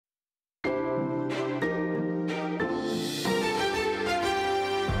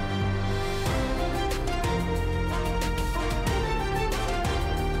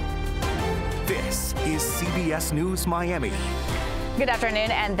CBS News Miami. Good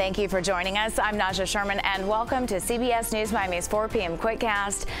afternoon, and thank you for joining us. I'm Naja Sherman, and welcome to CBS News Miami's 4 p.m.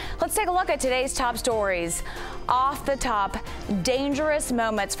 Quickcast. Let's take a look at today's top stories. Off the top, dangerous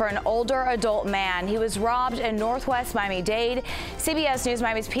moments for an older adult man. He was robbed in Northwest Miami-Dade. CBS News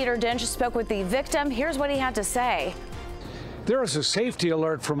Miami's Peter Dinch spoke with the victim. Here's what he had to say. There is a safety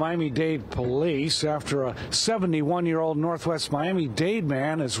alert for Miami-Dade Police after a 71-year-old Northwest Miami-Dade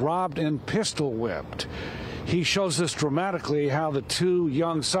man is robbed and pistol whipped. He shows us dramatically how the two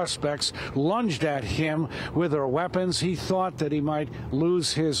young suspects lunged at him with their weapons. He thought that he might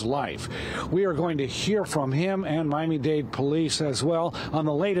lose his life. We are going to hear from him and Miami-Dade Police as well on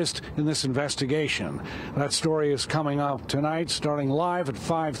the latest in this investigation. That story is coming up tonight, starting live at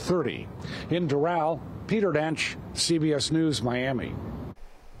 5:30. In Doral, Peter Dinch, CBS News, Miami.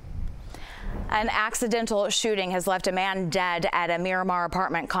 An accidental shooting has left a man dead at a Miramar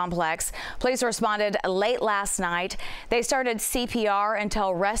apartment complex. Police responded late last night. They started CPR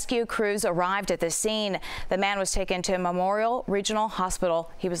until rescue crews arrived at the scene. The man was taken to Memorial Regional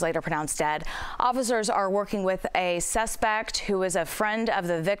Hospital. He was later pronounced dead. Officers are working with a suspect who is a friend of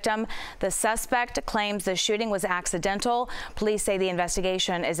the victim. The suspect claims the shooting was accidental. Police say the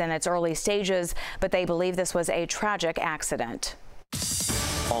investigation is in its early stages, but they believe this was a tragic accident.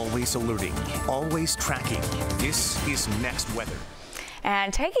 Always alerting, always tracking. This is Next Weather.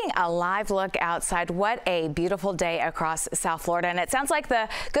 And taking a live look outside, what a beautiful day across South Florida. And it sounds like the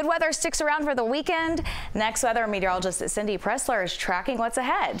good weather sticks around for the weekend. Next Weather meteorologist Cindy Pressler is tracking what's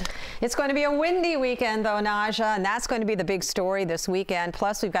ahead. It's going to be a windy weekend, though, Naja, and that's going to be the big story this weekend.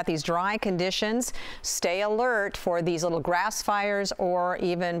 Plus, we've got these dry conditions. Stay alert for these little grass fires or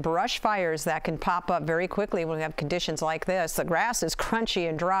even brush fires that can pop up very quickly when we have conditions like this. The grass is crunchy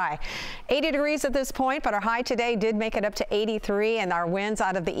and dry. 80 degrees at this point, but our high today did make it up to 83, and our winds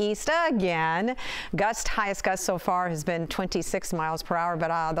out of the east again. Highest gust so far has been 26 miles per hour,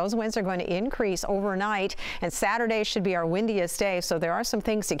 but those winds are going to increase overnight, and Saturday should be our windiest day, so there are some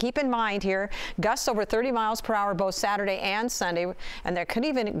things to keep in mind here. Gusts over 30 miles per hour both Saturday and Sunday, and there could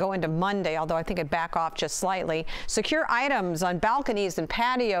even go into Monday, although I think it'd back off just slightly. Secure items on balconies and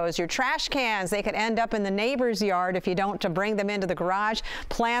patios. Your trash cans, they could end up in the neighbor's yard if you don't bring them into the garage.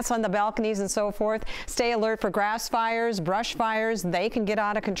 Plants on the balconies and so forth. Stay alert for grass fires, brush fires. They can get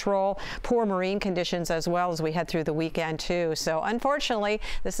out of control. Poor marine conditions as well as we head through the weekend too. So unfortunately,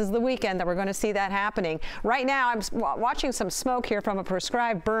 this is the weekend that we're going to see that happening. Right now, I'm watching some smoke here from a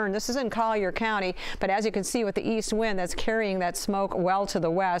prescribed burn. This is in Collier County, but as you can see with the east wind that's carrying that smoke well to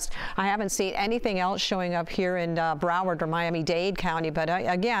the west, I haven't seen anything else showing up here in Broward or Miami-Dade County. But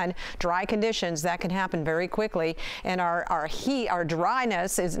again, dry conditions that can happen very quickly, and our heat, our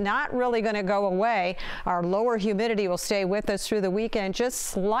dryness is not really going to go away. Our lower humidity will stay with us through the weekend, just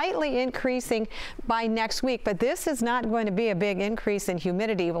slightly increasing by next week, but this is not going to be a big increase in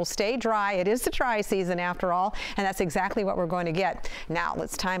humidity. It will stay dry. It is the dry season after all, and that's exactly what we're going to get. Now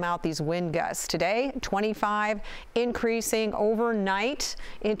let's time out these wind gusts. Today 25, increasing overnight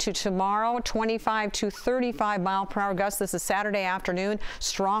into tomorrow, 25 to 35 mile per hour gusts. This is Saturday afternoon.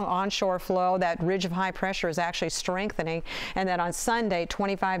 Strong onshore flow. That ridge of high pressure is actually strengthening, and then on Sunday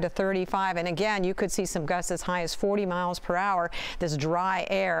 25 to 35, and again you could see some gusts as high as 40 miles per hour. This dry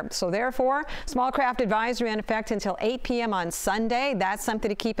air. So therefore, small craft advisory in effect until 8 p.m. on Sunday. That's something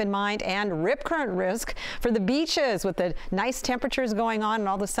to keep in mind. And rip current risk for the beaches with the nice temperatures going on and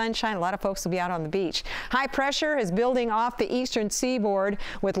all the sunshine. A lot of folks will be out on the beach. High pressure is building off the eastern seaboard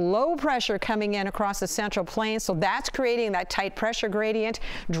with low pressure coming in across the central plains. So that's creating that tight pressure gradient.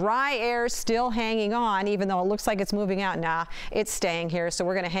 Dry air still hanging on, even though it looks like it's moving out. Nah, it's staying here. So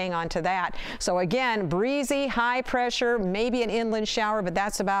we're going to hang on to that. So again, breezy, high pressure, maybe an inland shower, but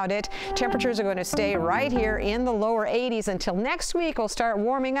that's about it. Temperatures are going to stay right here in the lower 80s until next week. We'll start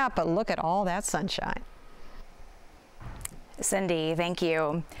warming up, but look at all that sunshine. Cindy, thank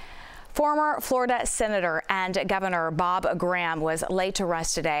you. Former Florida Senator and Governor Bob Graham was laid to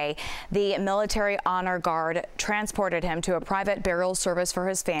rest today. The Military Honor Guard transported him to a private burial service for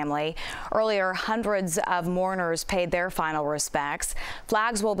his family. Earlier, hundreds of mourners paid their final respects.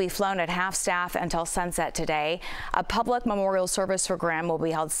 Flags will be flown at half-staff until sunset today. A public memorial service for Graham will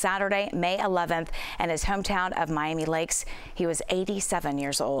be held Saturday, May 11th, in his hometown of Miami Lakes. He was 87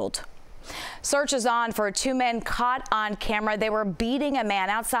 years old. Search is on for two men caught on camera. They were beating a man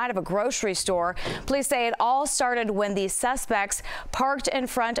outside of a grocery store. Police say it all started when the suspects parked in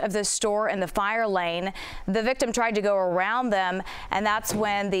front of the store in the fire lane. The victim tried to go around them, and that's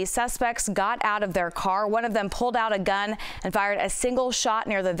when the suspects got out of their car. One of them pulled out a gun and fired a single shot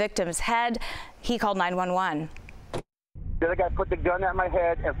near the victim's head. He called 911. The other guy put the gun at my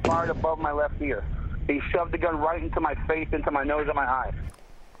head and fired above my left ear. He shoved the gun right into my face, into my nose and my eye.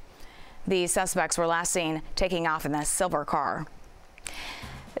 The suspects were last seen taking off in this silver car.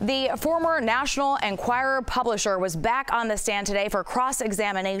 The former National Enquirer publisher was back on the stand today for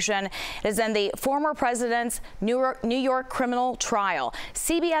cross-examination. It is in the former president's New York criminal trial.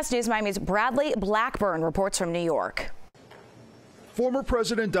 CBS News Miami's Bradley Blackburn reports from New York. Former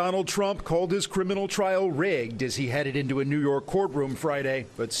President Donald Trump called his criminal trial rigged as he headed into a New York courtroom Friday,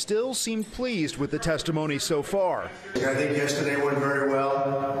 but still seemed pleased with the testimony so far. I think yesterday went very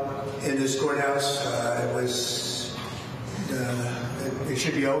well in this courthouse. It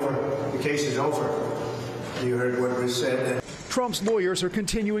should be over. The case is over. You heard what was said. Trump's lawyers are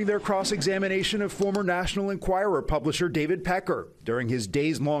continuing their cross-examination of former National Enquirer publisher David Pecker. During his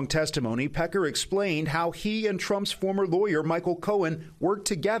days-long testimony, Pecker explained how he and Trump's former lawyer Michael Cohen worked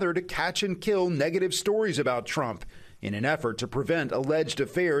together to catch and kill negative stories about Trump in an effort to prevent alleged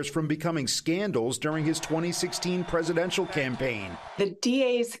affairs from becoming scandals during his 2016 presidential campaign. The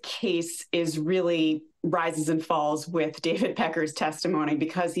DA's case is really rises and falls with David Pecker's testimony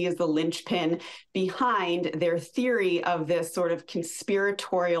because he is the linchpin behind their theory of this sort of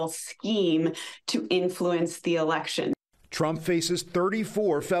conspiratorial scheme to influence the election. Trump faces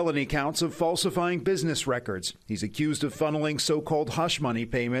 34 felony counts of falsifying business records. He's accused of funneling so-called hush money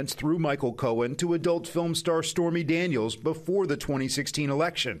payments through Michael Cohen to adult film star Stormy Daniels before the 2016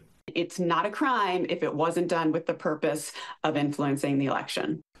 election. It's not a crime if it wasn't done with the purpose of influencing the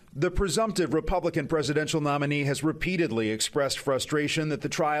election. The presumptive Republican presidential nominee has repeatedly expressed frustration that the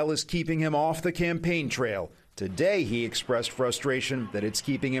trial is keeping him off the campaign trail. Today, he expressed frustration that it's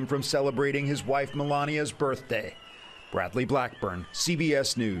keeping him from celebrating his wife Melania's birthday. Bradley Blackburn,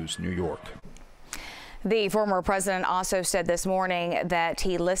 CBS News, New York. The former president also said this morning that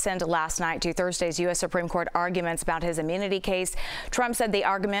he listened last night to Thursday's U.S. Supreme Court arguments about his immunity case. Trump said the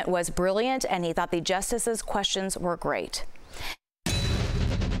argument was brilliant and he thought the justices' questions were great.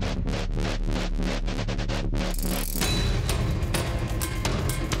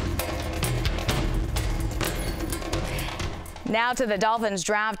 Now to the Dolphins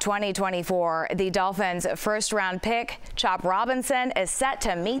draft 2024. The Dolphins' first-round pick, Chop Robinson, is set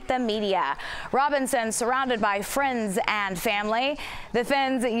to meet the media. Robinson, surrounded by friends and family. The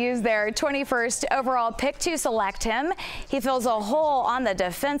Fins used their 21st overall pick to select him. He fills a hole on the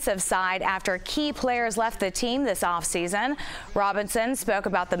defensive side after key players left the team this offseason. Robinson spoke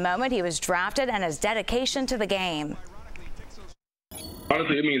about the moment he was drafted and his dedication to the game.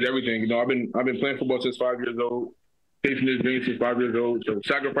 Honestly, it means everything. You know, I've been playing football since 5 years old. Chasing this dream since 5 years old, so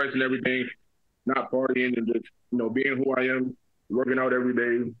sacrificing everything, not partying, and just, you know, being who I am, working out every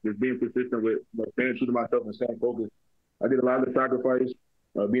day, just being consistent with, staying true to myself and staying focused. I did a lot of the sacrifice,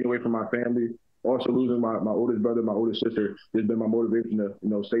 being away from my family, also losing my oldest brother, my oldest sister, has been my motivation to, you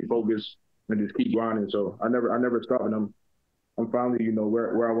know, stay focused and just keep grinding. So I never stop, and I'm finally, you know,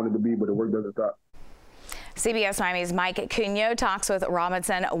 where I wanted to be, but the work doesn't stop. CBS Miami's Mike Cunio talks with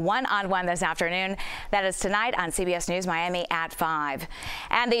Robinson one-on-one this afternoon. That is tonight on CBS News Miami at 5.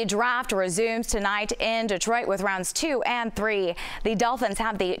 And the draft resumes tonight in Detroit with rounds 2 and 3. The Dolphins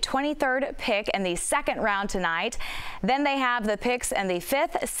have the 23rd pick in the second round tonight. Then they have the picks in the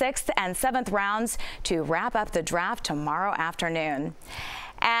 5th, 6th, and 7th rounds to wrap up the draft tomorrow afternoon.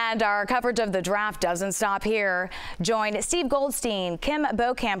 And our coverage of the draft doesn't stop here. Join Steve Goldstein, Kim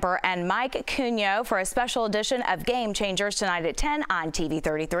Beaucamper, and Mike Cunio for a special edition of Game Changers tonight at 10 on TV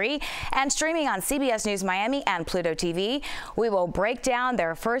 33 and streaming on CBS News Miami and Pluto TV. We will break down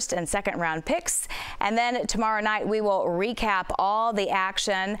their first and second round picks, and then tomorrow night we will recap all the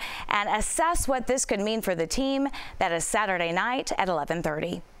action and assess what this could mean for the team. That is Saturday night at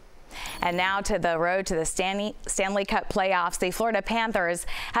 11:30. And now to the road to the Stanley Cup playoffs. The Florida Panthers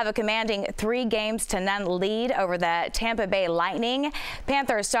have a commanding 3-0 lead over the Tampa Bay Lightning.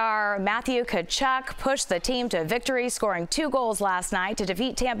 Panther star Matthew Tkachuk pushed the team to victory, scoring 2 goals last night to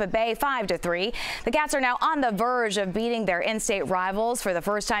defeat Tampa Bay 5-3. The Cats are now on the verge of beating their in-state rivals for the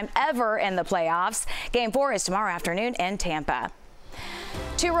first time ever in the playoffs. Game 4 is tomorrow afternoon in Tampa.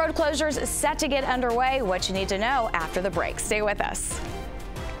 2 road closures set to get underway. What you need to know after the break. Stay with us.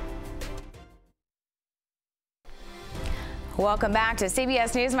 Welcome back to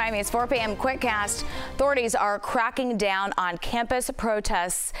CBS News Miami's 4 p.m. Quickcast. Authorities are cracking down on campus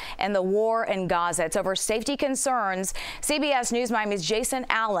protests and the war in Gaza. It's over safety concerns. CBS News Miami's Jason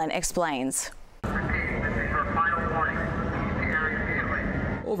Allen explains.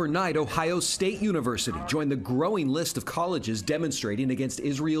 Overnight, Ohio State University joined the growing list of colleges demonstrating against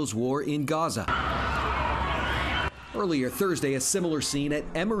Israel's war in Gaza. Earlier Thursday, a similar scene at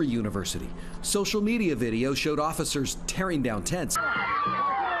Emory University. Social media video showed officers tearing down tents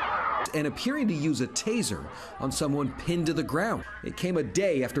and appearing to use a taser on someone pinned to the ground. It came a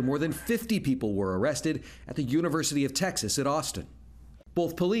day after more than 50 people were arrested at the University of Texas at Austin.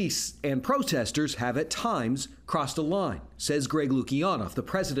 Both police and protesters have at times crossed a line, says Greg Lukianoff, the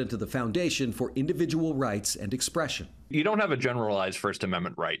president of the Foundation for Individual Rights and Expression. You don't have a generalized First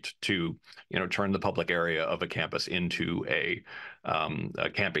Amendment right to, turn the public area of a campus into a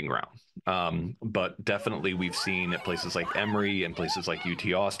camping ground. But definitely we've seen at places like Emory and places like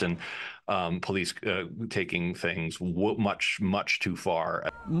UT Austin, police taking things much too far.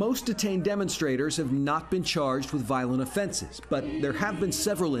 Most detained demonstrators have not been charged with violent offenses, but there have been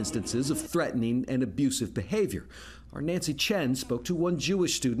several instances of threatening and abusive behavior. Our Nancy Chen spoke to one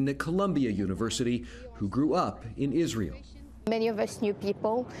Jewish student at Columbia University who grew up in Israel. Many of us knew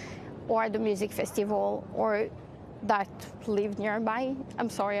people or at the music festival or that lived nearby. I'm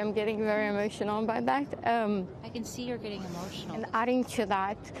sorry, I'm getting very emotional about that. I can see you're getting emotional. And adding to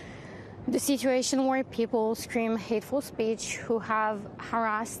that, the situation where people scream hateful speech, who have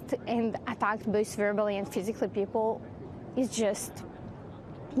harassed and attacked both verbally and physically people, is just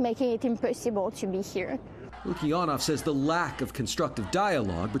making it impossible to be here. Lukianoff says the lack of constructive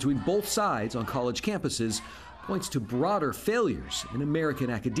dialogue between both sides on college campuses points to broader failures in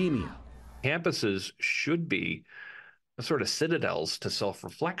American academia. Campuses should be sort of citadels to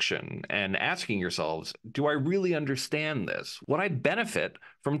self-reflection and asking yourselves, do I really understand this? Would I benefit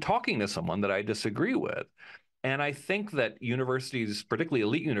from talking to someone that I disagree with? And I think that universities, particularly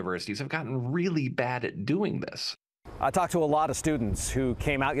elite universities, have gotten really bad at doing this. I talked to a lot of students who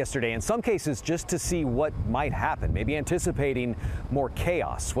came out yesterday, in some cases just to see what might happen, maybe anticipating more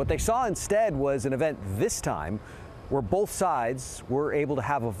chaos. What they saw instead was an event this time where both sides were able to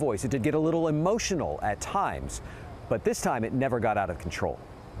have a voice. It did get a little emotional at times, but this time it never got out of control.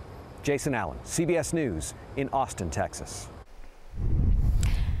 Jason Allen, CBS News in Austin, Texas.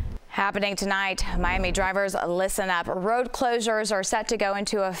 Happening tonight, Miami drivers, listen up. Road closures are set to go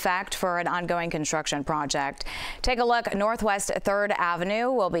into effect for an ongoing construction project. Take a look. Northwest 3rd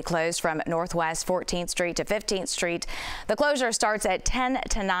Avenue will be closed from Northwest 14th Street to 15th Street. The closure starts at 10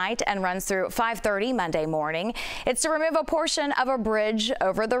 tonight and runs through 5:30 Monday morning. It's to remove a portion of a bridge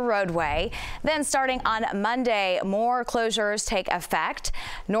over the roadway. Then starting on Monday, more closures take effect.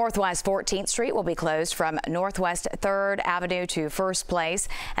 Northwest 14th Street will be closed from Northwest 3rd Avenue to First Place,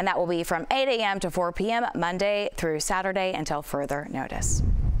 and that will be from 8 a.m. to 4 p.m. Monday through Saturday until further notice.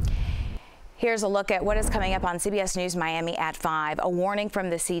 Here's a look at what is coming up on CBS News Miami at 5. A warning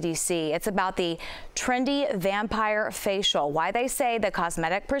from the CDC. It's about the trendy vampire facial. Why they say the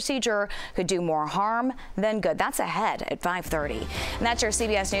cosmetic procedure could do more harm than good. That's ahead at 5:30. And that's your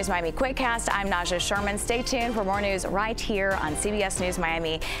CBS News Miami Quickcast. I'm Naja Sherman. Stay tuned for more news right here on CBS News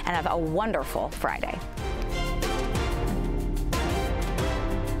Miami, and have a wonderful Friday.